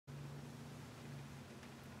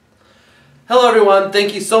Hello everyone,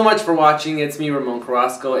 thank you so much for watching. It's me, Ramon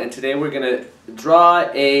Carrasco, and today we're going to draw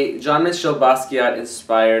a Jean-Michel Basquiat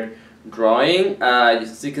inspired drawing.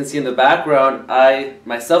 As you can see in the background, I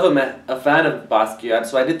myself am a fan of Basquiat,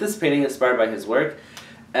 so I did this painting inspired by his work,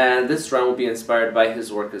 and this drawing will be inspired by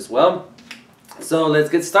his work as well. So let's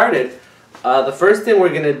get started. The first thing we're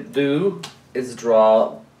going to do is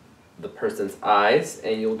draw the person's eyes,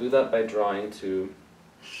 and you'll do that by drawing to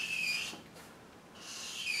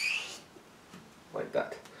like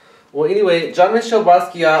that. Well, anyway, Jean-Michel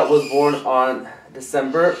Basquiat was born on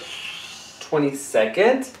December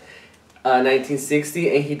 22nd,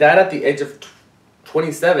 1960, and he died at the age of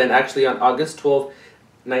 27, actually on August 12,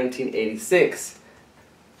 1986.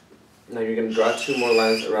 Now you're going to draw two more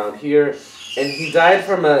lines around here. And he died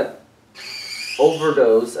from a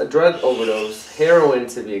overdose, a drug overdose, heroin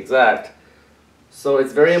to be exact. So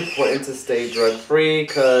it's very important to stay drug-free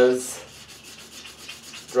because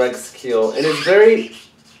drugs kill. And it's very,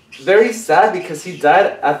 very sad because he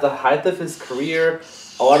died at the height of his career.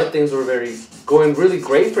 A lot of things were going really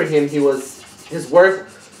great for him. His work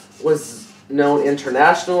was known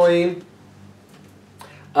internationally.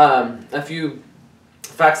 A few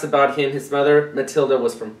facts about him: his mother Matilda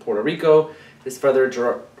was from Puerto Rico. His father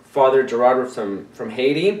Gerard was from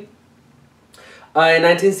Haiti. In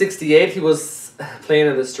 1968, he was playing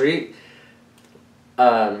in the street.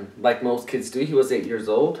 Like most kids do. He was 8 years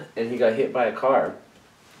old and he got hit by a car.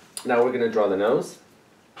 Now we're going to draw the nose.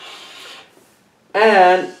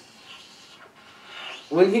 And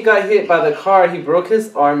when he got hit by the car, he broke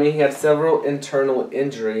his arm and he had several internal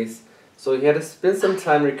injuries. So he had to spend some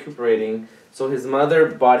time recuperating. So his mother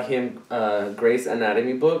bought him Gray's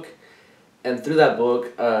Anatomy book. And through that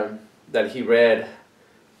book that he read,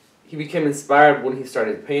 he became inspired when he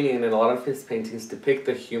started painting. And a lot of his paintings depict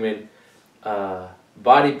the human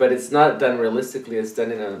body, but it's not done realistically. It's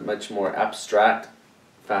done in a much more abstract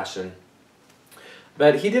fashion.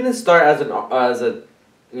 But he didn't start as a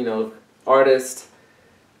artist,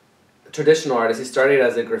 traditional artist. He started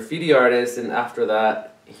as a graffiti artist, and after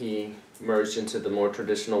that he merged into the more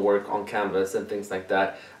traditional work on canvas and things like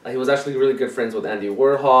that. He was actually really good friends with Andy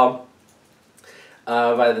Warhol.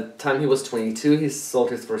 By the time he was 22, he sold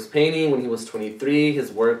his first painting. When he was 23,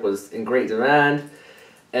 his work was in great demand.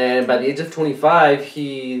 And by the age of 25,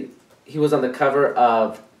 he was on the cover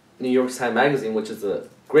of New York Times Magazine, which is a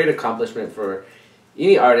great accomplishment for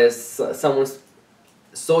any artist, someone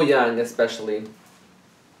so young especially.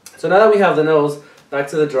 So now that we have the nose, back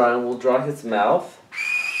to the drawing, we'll draw his mouth.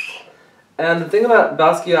 And the thing about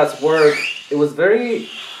Basquiat's work, it was very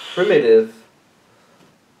primitive.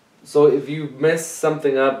 So if you mess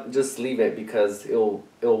something up, just leave it because it will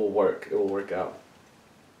work. It will work out.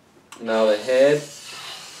 Now the head.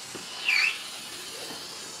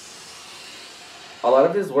 A lot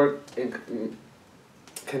of his work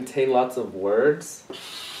contained lots of words.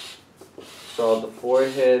 So the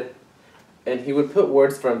forehead, and he would put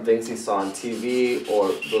words from things he saw on TV or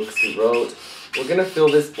books he wrote. We're going to fill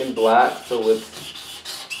this in black, so with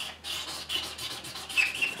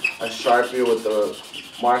a Sharpie or with a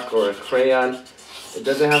marker or a crayon. It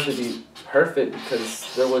doesn't have to be perfect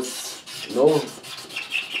because there was no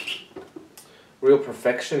real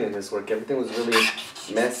perfection in his work. Everything was really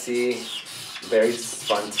messy, very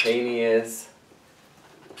spontaneous.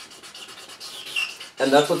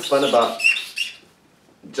 And that's what's fun about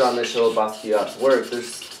Jean-Michel Basquiat's work.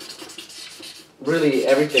 There's really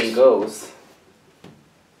everything goes.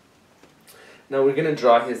 Now we're going to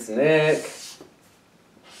draw his neck,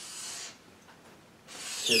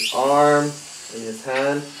 his arm, and his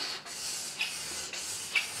hand.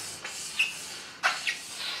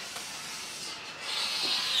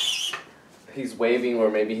 He's waving, or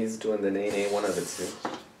maybe he's doing the nay-nay, one of the two.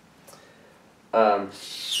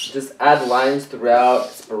 Just add lines throughout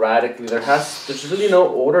sporadically. There's really no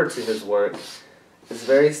order to his work. It's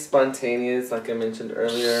very spontaneous, like I mentioned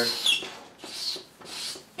earlier.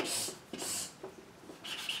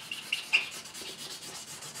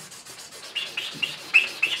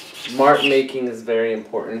 Mark making is very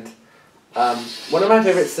important. One of my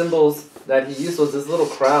favorite symbols that he used was this little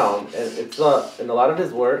crown, and it's in a lot of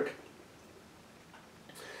his work.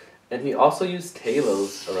 And he also used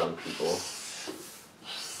halos around people.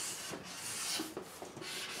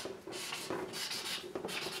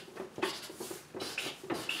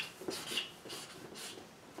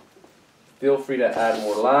 Feel free to add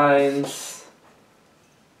more lines.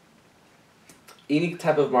 Any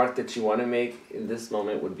type of mark that you want to make in this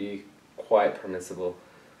moment would be quite permissible.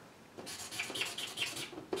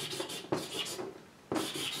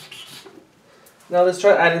 Now let's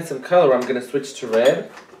try adding some color. I'm going to switch to red.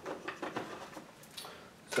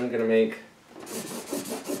 So I'm going to make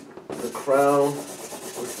the crown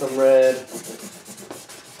with some red.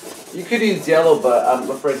 You could use yellow, but I'm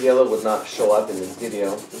afraid yellow would not show up in this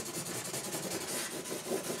video.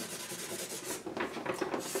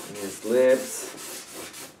 And his lips.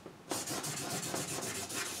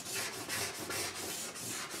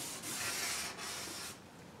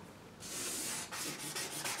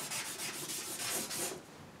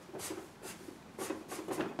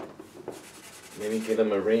 Maybe give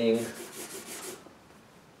him a ring.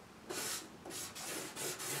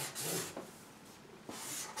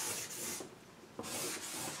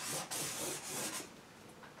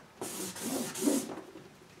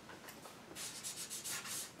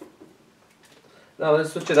 Now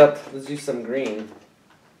let's switch it up. Let's use some green.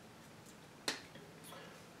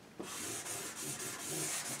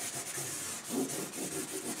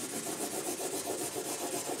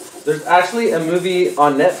 There's actually a movie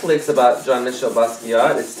on Netflix about Jean-Michel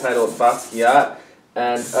Basquiat. It's titled Basquiat.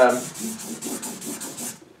 And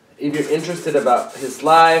if you're interested about his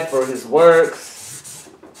life or his works,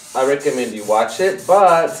 I recommend you watch it.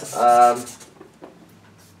 But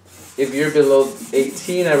if you're below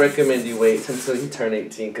 18, I recommend you wait until you turn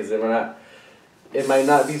 18 because it might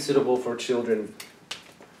not be suitable for children.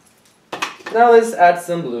 Now let's add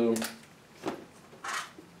some blue.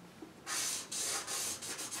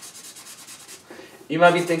 You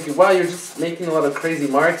might be thinking, wow, you're just making a lot of crazy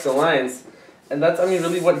marks and lines. And that's,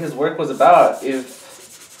 really what his work was about. Feel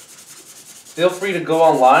free to go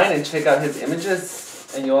online and check out his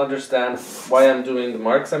images, and you'll understand why I'm doing the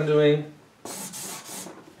marks I'm doing.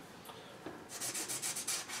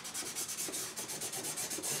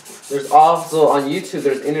 There's also, on YouTube,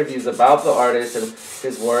 there's interviews about the artist and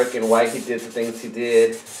his work and why he did the things he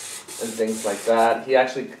did and things like that. He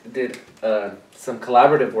actually did some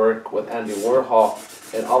collaborative work with Andy Warhol,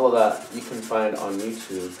 and all of that you can find on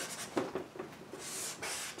YouTube.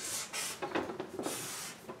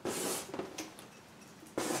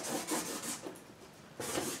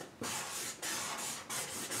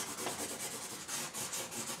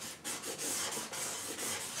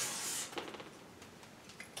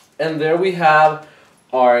 And there we have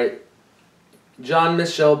our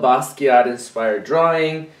Jean-Michel Basquiat inspired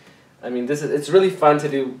drawing. It's really fun to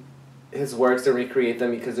do his works and recreate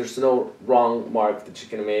them because there's no wrong mark that you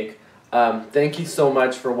can make. Thank you so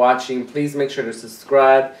much for watching. Please make sure to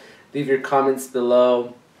subscribe, leave your comments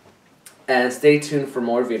below, and stay tuned for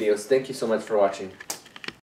more videos. Thank you so much for watching.